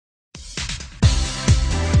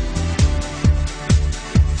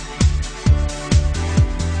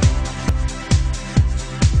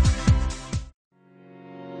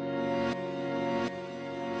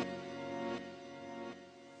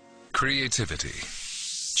Creativity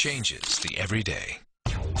changes the everyday.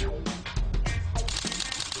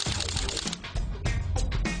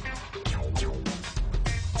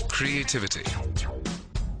 Creativity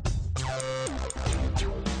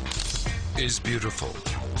is beautiful.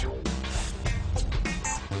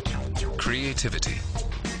 Creativity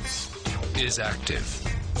is active.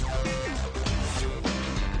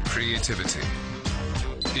 Creativity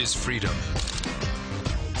is freedom.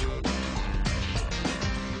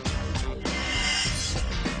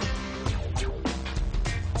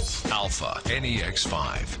 Alpha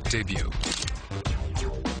NEX5 debut.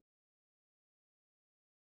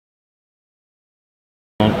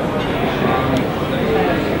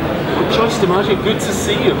 Joyce Di Mascio, good to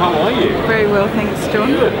see you. How are you? Very well, thanks, John.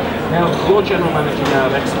 Good. Now, you're General Manager now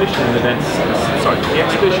of Exhibition and Events, the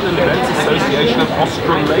Exhibition and Events Association of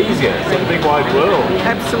Australasia. It's a big wide world.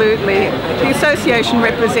 Absolutely. The association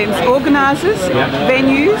represents organisers,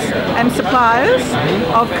 venues and suppliers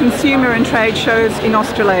of consumer and trade shows in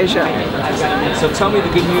Australasia. So tell me the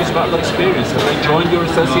good news about Luxperience. Have they joined your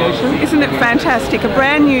association? Isn't it fantastic? A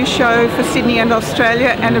brand new show for Sydney and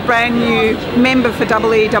Australia and a brand new member for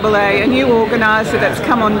EEAA, a new organiser that's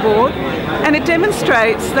come on board. And it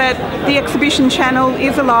demonstrates that the exhibition channel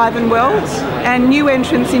is alive and well, and new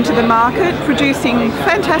entrants into the market, producing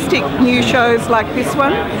fantastic new shows like this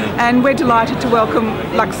one, and we're delighted to welcome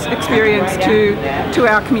Luxperience to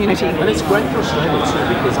our community. And it's great for Australia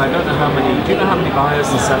too, because I don't know how many, do you know how many buyers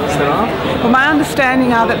and sellers there are? Well, my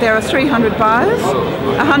understanding are that there are 300 buyers,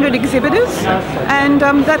 100 exhibitors, and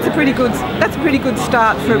that's a pretty good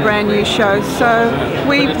start for a brand new show. So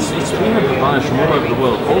it's 300 buyers from all over the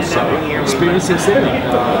world also experiencing Sydney.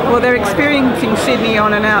 Well, they're experiencing Sydney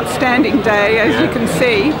on an outstanding day, as you can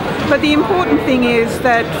see. But the important thing is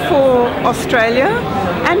that for Australia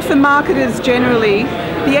and for marketers generally,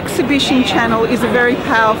 the exhibition channel is a very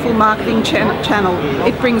powerful marketing channel.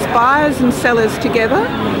 It brings buyers and sellers together.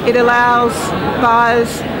 It allows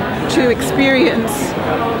buyers to experience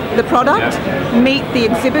the product, meet the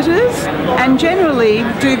exhibitors, and generally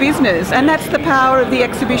do business. And that's the power of the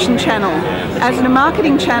exhibition channel. As a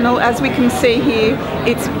marketing channel, as we can see here,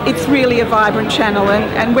 it's really a vibrant channel,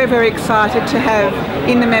 and we're very excited to have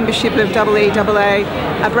in the membership of EEAA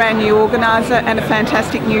a brand new organiser and a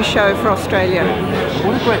fantastic new show for Australia.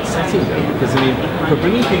 What a great setting though, because I mean, for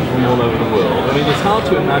bringing people from all over the world, I mean, it's hard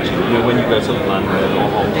to imagine, you know, when you go to London or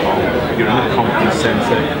Hong Kong, you're in a conference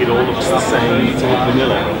centre, it all looks the same, it's all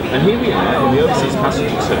vanilla. And here we are in the Overseas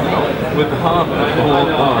Passenger Terminal with the harbour all on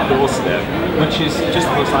our doorstep, which is just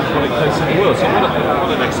the most iconic place in the world. So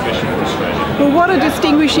what an exhibition for Australia. Well, what a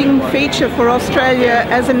distinguishing feature for Australia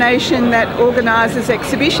as a nation that organises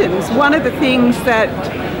exhibitions. One of the things that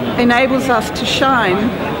enables us to shine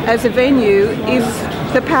as a venue is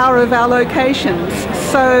the power of our locations.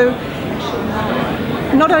 So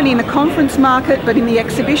not only in the conference market but in the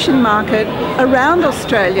exhibition market around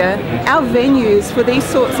Australia, our venues for these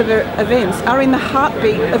sorts of events are in the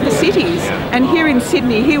heartbeat of the cities. And here in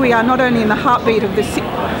Sydney, here we are not only in the heartbeat of the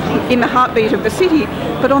city,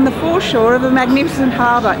 but on the foreshore of a magnificent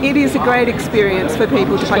harbour. It is a great experience for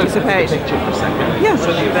people to participate. Picture for a second. Yeah.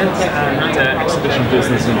 So the events and exhibition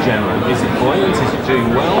business in general, is it buoyant? Is it doing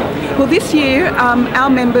well? Well, this year our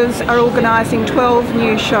members are organising 12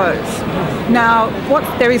 new shows. Now,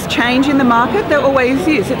 there is change in the market. There always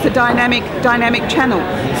is. It's a dynamic channel.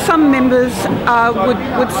 Some members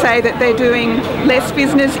would say that they're doing less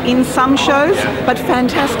business in some shows, but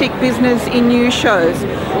fantastic business in new shows.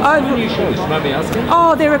 New shows, maybe asking?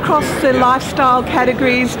 Oh, they're across the lifestyle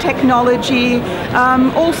categories, technology,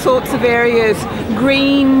 all sorts of areas.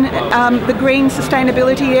 Green, the green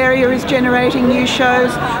sustainability area is generating new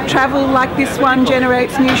shows. Travel like this one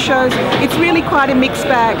generates new shows. It's really quite a mixed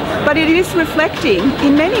bag, but it is reflecting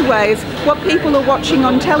in many ways what people are watching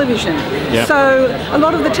on television. Yep. So a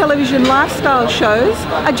lot of the television lifestyle shows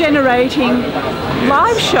are generating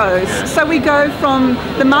live shows. So we go from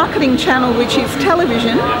the marketing channel, which is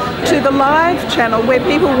television, to the live channel where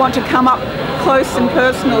people want to come up close and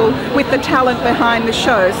personal with the talent behind the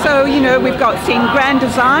show. So, you know, we've got seen Grand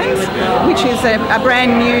Designs, which is a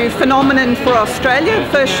brand new phenomenon for Australia.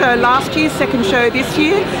 First show last year, second show this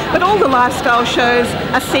year. But all the lifestyle shows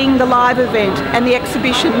are seeing the live event and the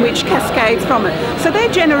exhibition which cascades from it. So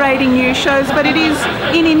they're generating new shows, but it is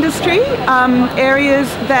in industry, areas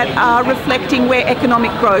that are reflecting where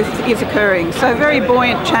economic growth is occurring. So very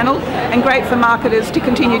buoyant channel and great for marketers to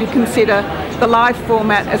continue to consider the live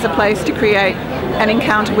format as a place to create an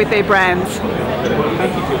encounter with their brands. Well,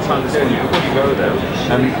 thank you for your time this morning. Before you go though,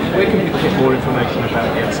 where can people get more information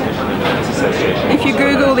about the Exhibition and Events Association? If you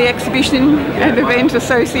Google Google the Exhibition and Event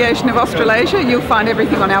Association of Australasia, you'll find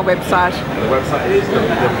everything on our website. The website is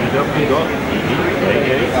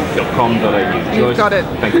www.eea.com.au. You've got it.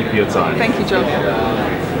 Thank you for your time. Thank you, John.